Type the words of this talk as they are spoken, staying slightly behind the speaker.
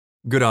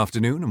Good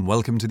afternoon and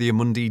welcome to the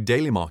Amundi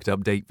Daily Market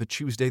Update for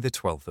Tuesday the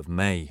 12th of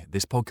May.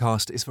 This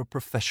podcast is for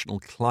professional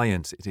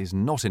clients. It is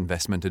not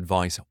investment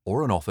advice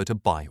or an offer to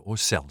buy or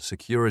sell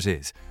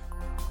securities.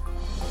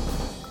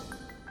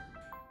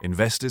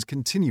 Investors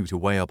continue to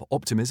weigh up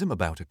optimism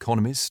about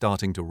economies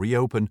starting to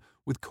reopen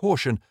with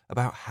caution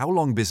about how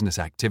long business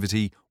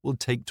activity will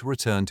take to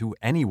return to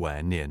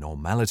anywhere near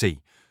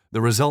normality.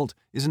 The result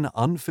is an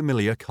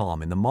unfamiliar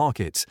calm in the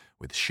markets,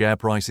 with share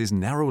prices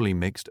narrowly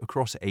mixed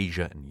across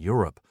Asia and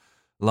Europe.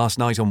 Last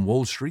night on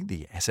Wall Street,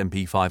 the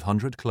S&P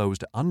 500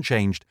 closed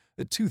unchanged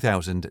at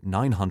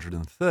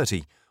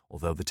 2,930,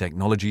 although the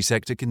technology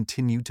sector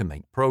continued to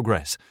make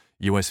progress.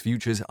 US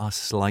futures are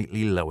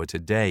slightly lower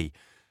today.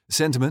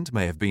 Sentiment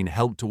may have been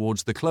helped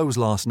towards the close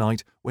last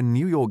night when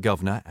New York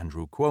Governor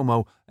Andrew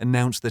Cuomo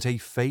announced that a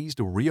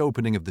phased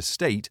reopening of the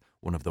state,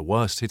 one of the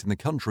worst hit in the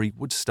country,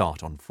 would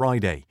start on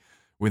Friday.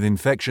 With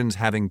infections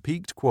having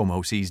peaked,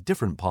 Cuomo sees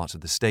different parts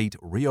of the state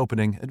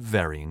reopening at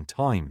varying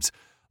times.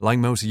 Like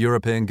most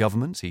European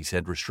governments, he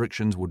said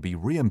restrictions would be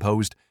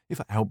reimposed if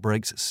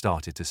outbreaks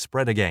started to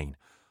spread again.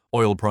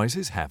 Oil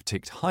prices have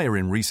ticked higher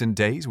in recent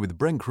days, with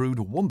Brent crude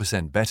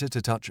 1% better to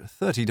touch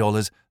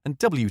 $30 and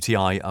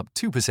WTI up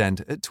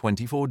 2% at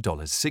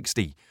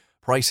 $24.60.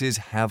 Prices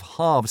have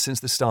halved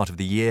since the start of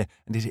the year,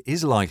 and it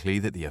is likely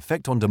that the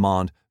effect on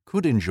demand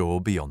could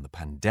endure beyond the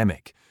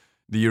pandemic.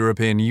 The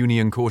European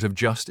Union Court of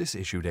Justice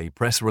issued a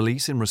press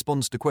release in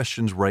response to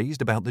questions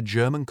raised about the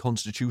German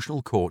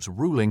Constitutional Court's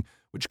ruling,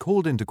 which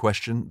called into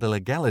question the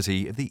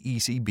legality of the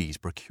ECB's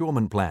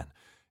procurement plan.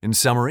 In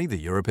summary, the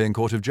European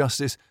Court of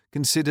Justice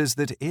considers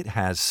that it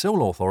has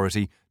sole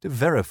authority to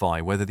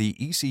verify whether the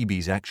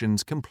ECB's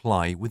actions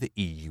comply with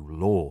EU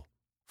law.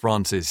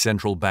 France's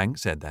central bank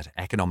said that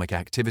economic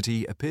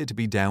activity appeared to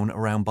be down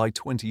around by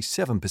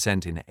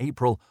 27% in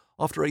April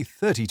after a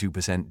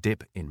 32%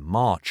 dip in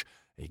March.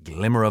 A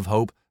glimmer of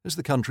hope as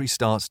the country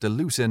starts to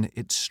loosen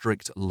its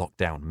strict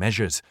lockdown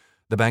measures.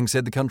 The bank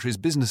said the country's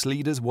business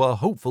leaders were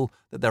hopeful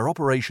that their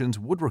operations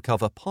would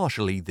recover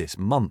partially this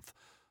month.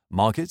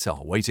 Markets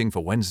are waiting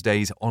for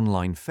Wednesday's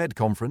online Fed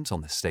conference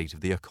on the state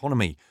of the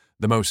economy,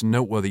 the most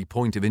noteworthy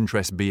point of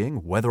interest being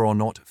whether or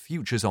not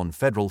futures on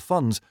federal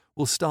funds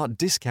will start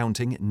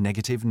discounting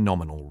negative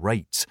nominal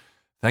rates.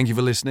 Thank you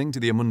for listening to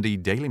the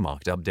Amundi Daily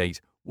Market Update.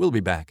 We'll be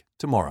back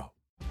tomorrow.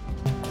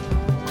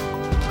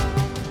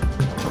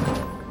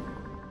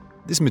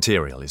 This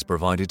material is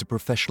provided to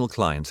professional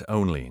clients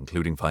only,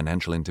 including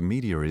financial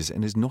intermediaries,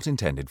 and is not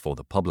intended for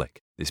the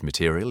public. This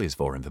material is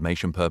for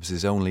information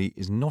purposes only,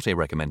 is not a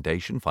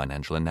recommendation,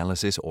 financial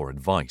analysis, or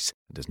advice,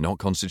 and does not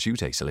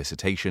constitute a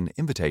solicitation,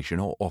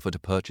 invitation, or offer to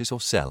purchase or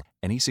sell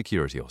any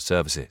security or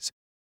services.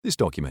 This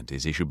document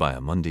is issued by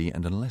Amundi,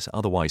 and unless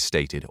otherwise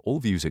stated, all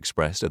views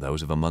expressed are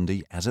those of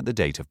Amundi as at the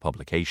date of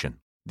publication.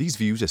 These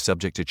views are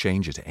subject to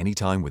change at any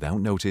time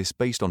without notice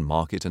based on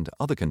market and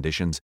other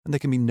conditions, and there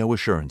can be no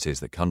assurances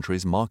that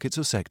countries, markets,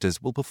 or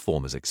sectors will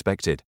perform as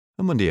expected.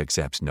 Amundi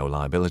accepts no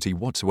liability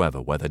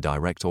whatsoever, whether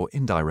direct or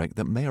indirect,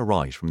 that may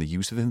arise from the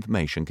use of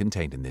information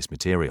contained in this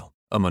material.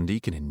 Amundi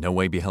can in no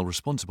way be held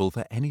responsible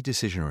for any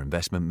decision or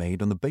investment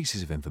made on the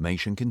basis of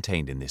information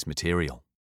contained in this material.